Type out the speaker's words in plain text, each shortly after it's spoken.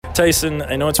Tyson,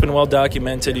 I know it's been well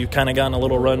documented. You've kind of gotten a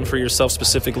little run for yourself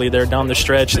specifically there down the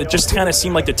stretch. It just kind of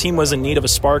seemed like the team was in need of a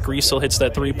spark. Riesel hits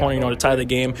that three-pointer, to tie the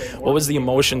game. What was the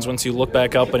emotions once you look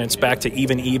back up and it's back to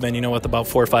even, with about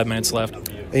 4 or 5 minutes left?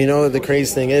 The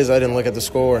crazy thing is I didn't look at the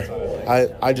score.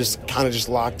 I just kind of just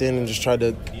locked in and just tried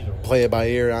to play it by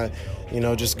ear.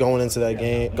 Just going into that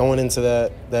game, going into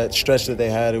that stretch that they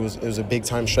had, it was a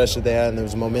big-time stretch that they had, and there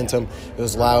was momentum. It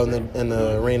was loud in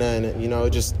the arena, and it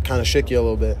just kind of shook you a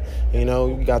little bit.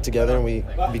 We got together, and we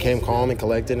became calm and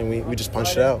collected, and we just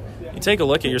punched it out. You take a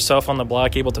look at yourself on the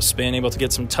block, able to spin, able to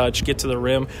get some touch, get to the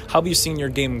rim. How have you seen your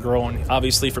game growing?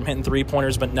 Obviously from hitting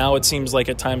three-pointers, but now it seems like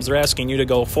at times they're asking you to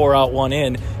go 4 out, 1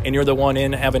 in, and you're the one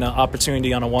in having an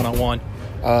opportunity on a one-on-one.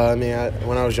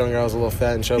 When I was younger, I was a little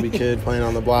fat and chubby kid playing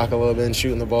on the block a little bit and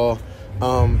shooting the ball.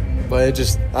 But I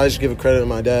just give credit to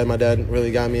my dad. My dad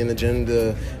really got me in the gym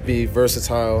to be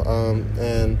versatile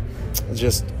and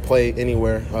just play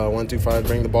anywhere, 1 through 5,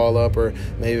 bring the ball up, or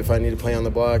maybe if I need to play on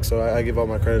the block. So I give all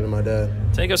my credit to my dad.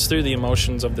 Take us through the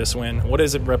emotions of this win. What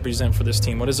does it represent for this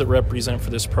team? What does it represent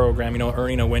for this program,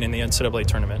 earning a win in the NCAA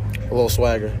tournament? A little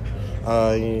swagger.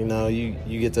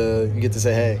 You get to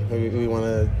say, hey, we won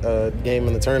a game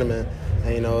in the tournament.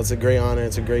 And, it's a great honor.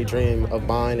 It's a great dream of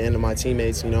mine and of my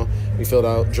teammates. We filled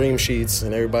out dream sheets,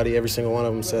 and every single one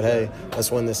of them said, hey,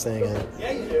 let's win this thing.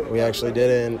 And we actually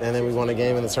did it, and then we won a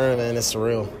game in the tournament, and it's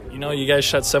surreal. You guys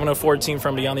shot 7 of 14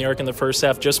 from beyond the arc in the first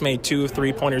half, just made 2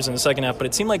 3-pointers in the second half, but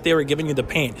it seemed like they were giving you the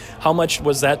paint. How much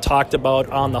was that talked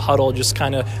about on the huddle, just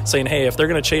kind of saying, hey, if they're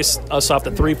going to chase us off the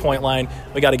three-point line,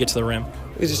 we got to get to the rim?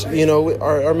 It's just,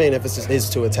 our main emphasis is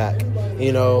to attack.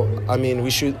 We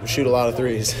shoot a lot of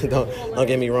threes, don't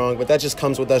get me wrong, but that just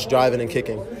comes with us driving and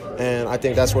kicking. And I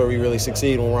think that's where we really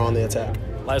succeed, when we're on the attack.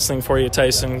 Last thing for you,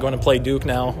 Tyson, going to play Duke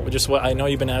now. I know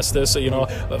you've been asked this,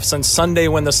 since Sunday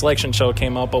when the selection show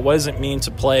came out, but what does it mean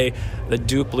to play the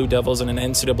Duke Blue Devils in an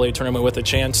NCAA tournament with a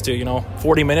chance to,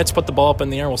 40 minutes, put the ball up in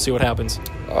the air, and we'll see what happens?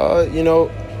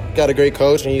 Got a great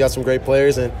coach, and you got some great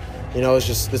players, and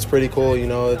it's pretty cool.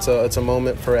 It's a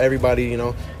moment for everybody,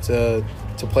 to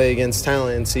play against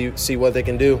talent and see what they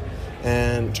can do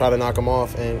and try to knock them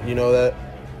off. And that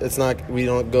it's not, we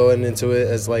don't go into it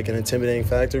as like an intimidating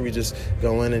factor. We just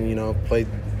go in and play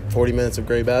 40 minutes of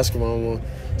great basketball, and we'll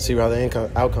see how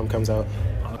the outcome comes out.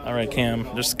 All right, Cam,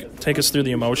 just take us through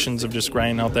the emotions of just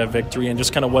grinding out that victory and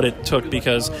just kind of what it took,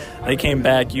 because they came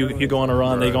back, you go on a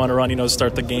run, they go on a run, to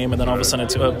start the game, and then all of a sudden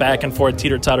it's a back-and-forth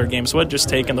teeter-totter game. So what did it just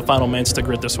take in the final minutes to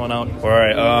grit this one out? All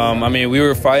right. We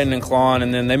were fighting and clawing,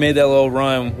 and then they made that little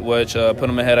run, which put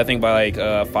them ahead, I think, by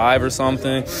 5 or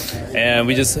something. And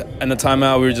we just, in the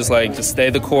timeout, we were just just stay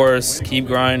the course, keep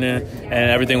grinding, and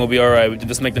everything will be all right. We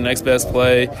just make the next best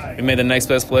play. We made the next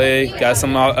best play, got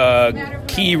some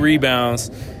key rebounds,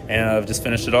 and just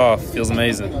finished it off. Feels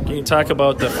amazing. Can you talk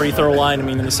about the free throw line?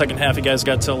 In the second half, you guys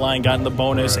got to the line, got in the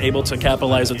bonus, able to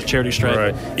capitalize with the charity stripe.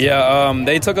 Right. Yeah,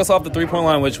 they took us off the three-point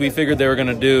line, which we figured they were going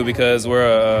to do because we're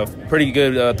a pretty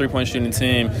good three-point shooting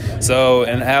team. So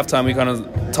in halftime, we kind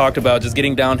of talked about just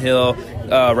getting downhill,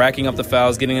 racking up the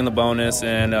fouls, getting in the bonus,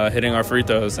 and hitting our free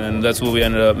throws, and that's what we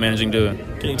ended up managing doing.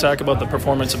 Can you talk about the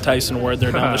performance of Tyson Ward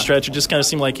there down the stretch? It just kind of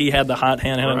seemed like he had the hot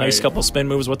hand, had a nice couple spin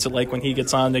moves. What's it like when he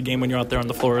gets on the game when you're out there on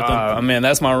the floor with him? Man,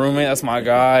 that's my roommate. That's my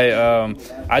guy.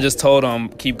 I just told him,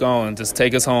 keep going. Just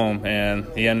take us home. And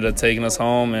he ended up taking us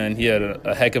home, and he had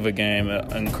a heck of a game.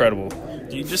 Incredible.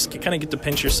 Do you just kind of get to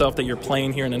pinch yourself that you're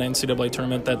playing here in an NCAA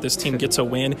tournament, that this team gets a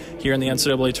win here in the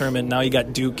NCAA tournament? Now you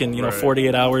got Duke in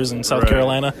 48 hours in South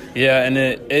Carolina. Yeah, and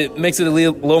it makes it a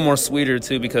little more sweeter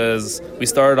too, because we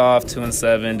started off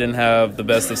 2-7, didn't have the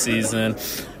best of season.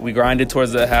 We grinded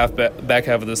towards the back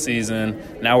half of the season.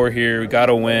 Now we're here, we got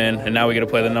a win, and now we get to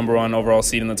play the number 1 overall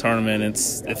seed in the tournament.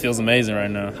 It feels amazing right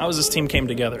now. How has this team came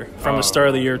together from the start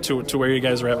of the year to where you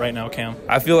guys are at right now, Cam?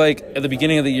 I feel like at the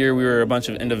beginning of the year we were a bunch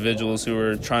of individuals who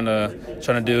were trying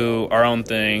to do our own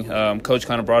thing. Coach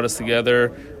kind of brought us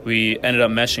together. We ended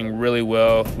up meshing really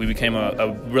well. We became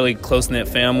a really close-knit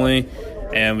family,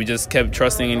 and we just kept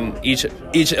trusting in each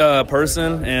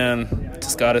person, and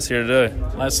just got us here today.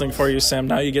 Last thing for you, Sam.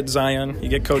 Now you get Zion, you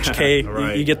get Coach K,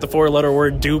 you get the 4-letter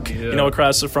word Duke,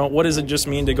 across the front. What does it just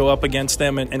mean to go up against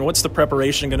them, and what's the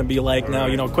preparation going to be like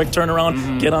now? quick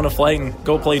turnaround, get on a flight, and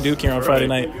go play Duke here on Friday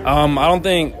night. I don't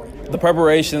think the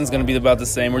preparation is going to be about the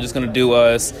same. We're just going to do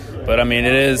us. But, it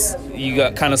is, you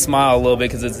got kind of smile a little bit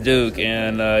because it's Duke,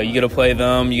 and you get to play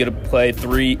them. You get to play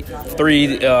three,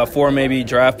 4 maybe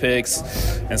draft picks.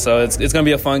 And so it's going to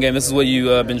be a fun game. This is what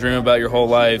you've been dreaming about your whole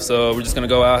life. So we're just going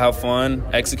to go out, have fun,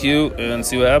 execute, and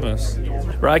see what happens.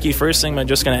 Rocky, first thing I'm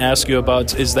just going to ask you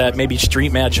about is that maybe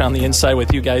street match on the inside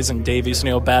with you guys and Davies,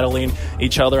 battling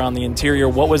each other on the interior.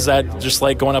 What was that just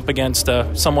like going up against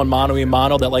someone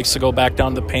mano-a-mano that likes to go back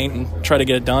down the paint and try to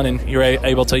get it done, and you're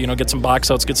able to, get some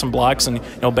box outs, get some blocks, and,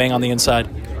 bang on the inside?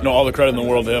 All the credit in the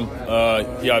world to him.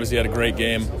 He obviously had a great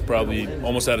game, probably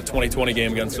almost had a 20-20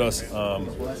 game against us.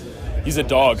 He's a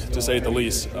dog, to say the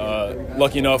least.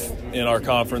 Lucky enough, in our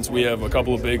conference, we have a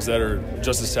couple of bigs that are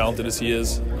just as talented as he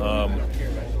is.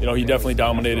 He definitely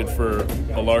dominated for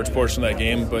a large portion of that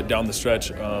game, but down the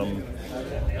stretch, I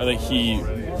think he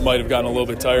might have gotten a little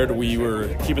bit tired. We were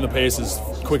keeping the pace as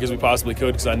quick as we possibly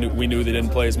could because we knew they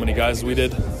didn't play as many guys as we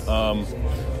did.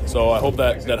 So I hope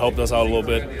that helped us out a little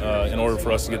bit in order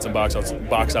for us to get some box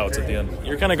outs at the end.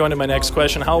 You're kind of going to my next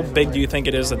question. How big do you think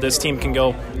it is that this team can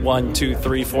go 1, 2,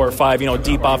 3, 4, 5,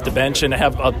 deep off the bench and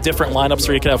have different lineups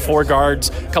where you can have 4 guards,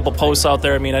 a couple posts out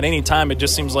there? I mean, at any time, it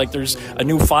just seems like there's a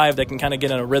new 5 that can kind of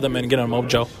get in a rhythm and get in a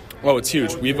mojo. Oh, it's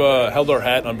huge. We've held our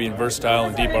hat on being versatile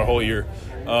and deep our whole year.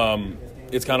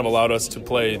 It's kind of allowed us to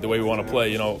play the way we want to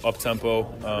play,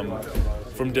 up-tempo,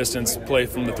 from distance, play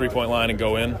from the three-point line and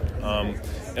go in.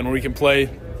 And when we can play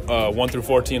 1 through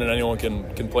 14 and anyone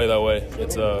can play that way,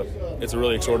 it's a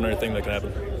really extraordinary thing that can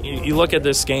happen. You look at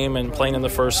this game and playing in the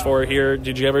first 4 here,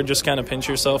 did you ever just kind of pinch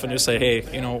yourself and just say, hey,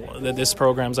 that this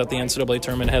program's at the NCAA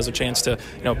tournament has a chance to,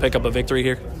 pick up a victory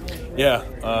here? Yeah.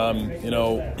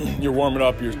 You're warming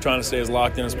up, you're trying to stay as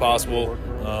locked in as possible.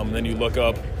 Then you look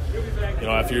up,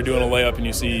 after you're doing a layup and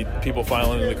you see people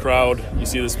filing into the crowd, you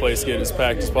see this place get as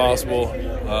packed as possible,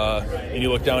 and you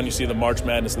look down and you see the March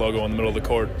Madness logo in the middle of the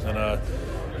court, and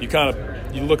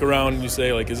you look around and you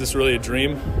say, like, is this really a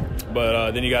dream?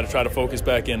 But then you got to try to focus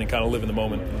back in and kind of live in the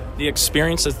moment. The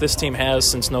experience that this team has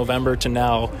since November to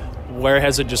now, where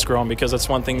has it just grown? Because that's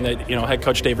one thing that head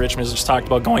coach Dave Richmond has just talked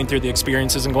about, going through the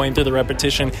experiences and going through the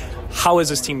repetition. How has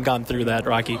this team gone through that,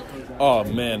 Rocky? Oh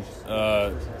man,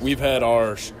 we've had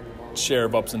our share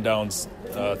of ups and downs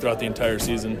throughout the entire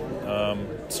season.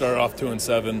 Started off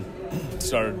 2-7,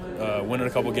 started winning a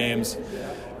couple games,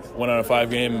 went on a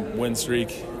 5-game win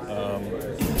streak.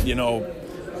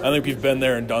 I think we've been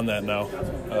there and done that now.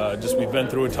 We've been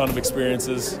through a ton of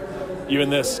experiences. Even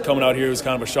this coming out here was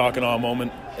kind of a shock and awe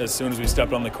moment as soon as we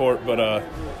stepped on the court, but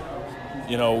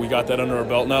we got that under our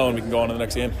belt now, and we can go on to the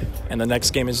next game. And the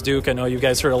next game is Duke. I know you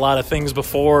guys heard a lot of things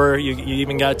before. You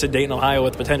even got to Dayton, Ohio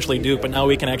with potentially Duke, but now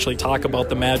we can actually talk about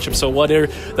the matchup. So what are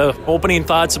the opening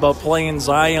thoughts about playing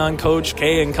Zion, Coach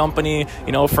K, and company,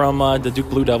 from the Duke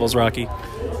Blue Devils, Rocky?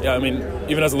 Yeah, I mean,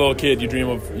 even as a little kid, you dream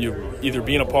of either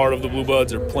being a part of the Blue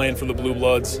Bloods or playing for the Blue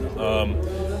Bloods.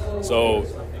 So,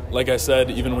 like I said,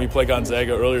 even when we played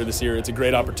Gonzaga earlier this year, it's a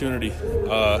great opportunity.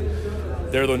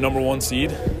 They're the number 1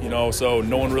 seed, so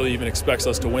no one really even expects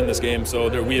us to win this game. So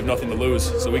we have nothing to lose.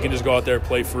 So we can just go out there,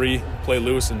 play free, play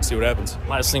loose, and see what happens.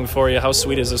 Last thing for you, how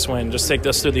sweet is this win? Just take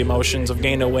us through the emotions of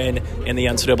getting a win in the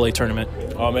NCAA tournament.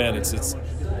 Oh, man, it's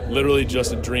literally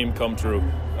just a dream come true.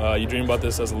 You dream about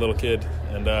this as a little kid,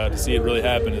 and to see it really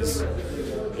happen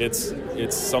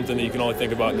it's something that you can only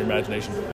think about in your imagination.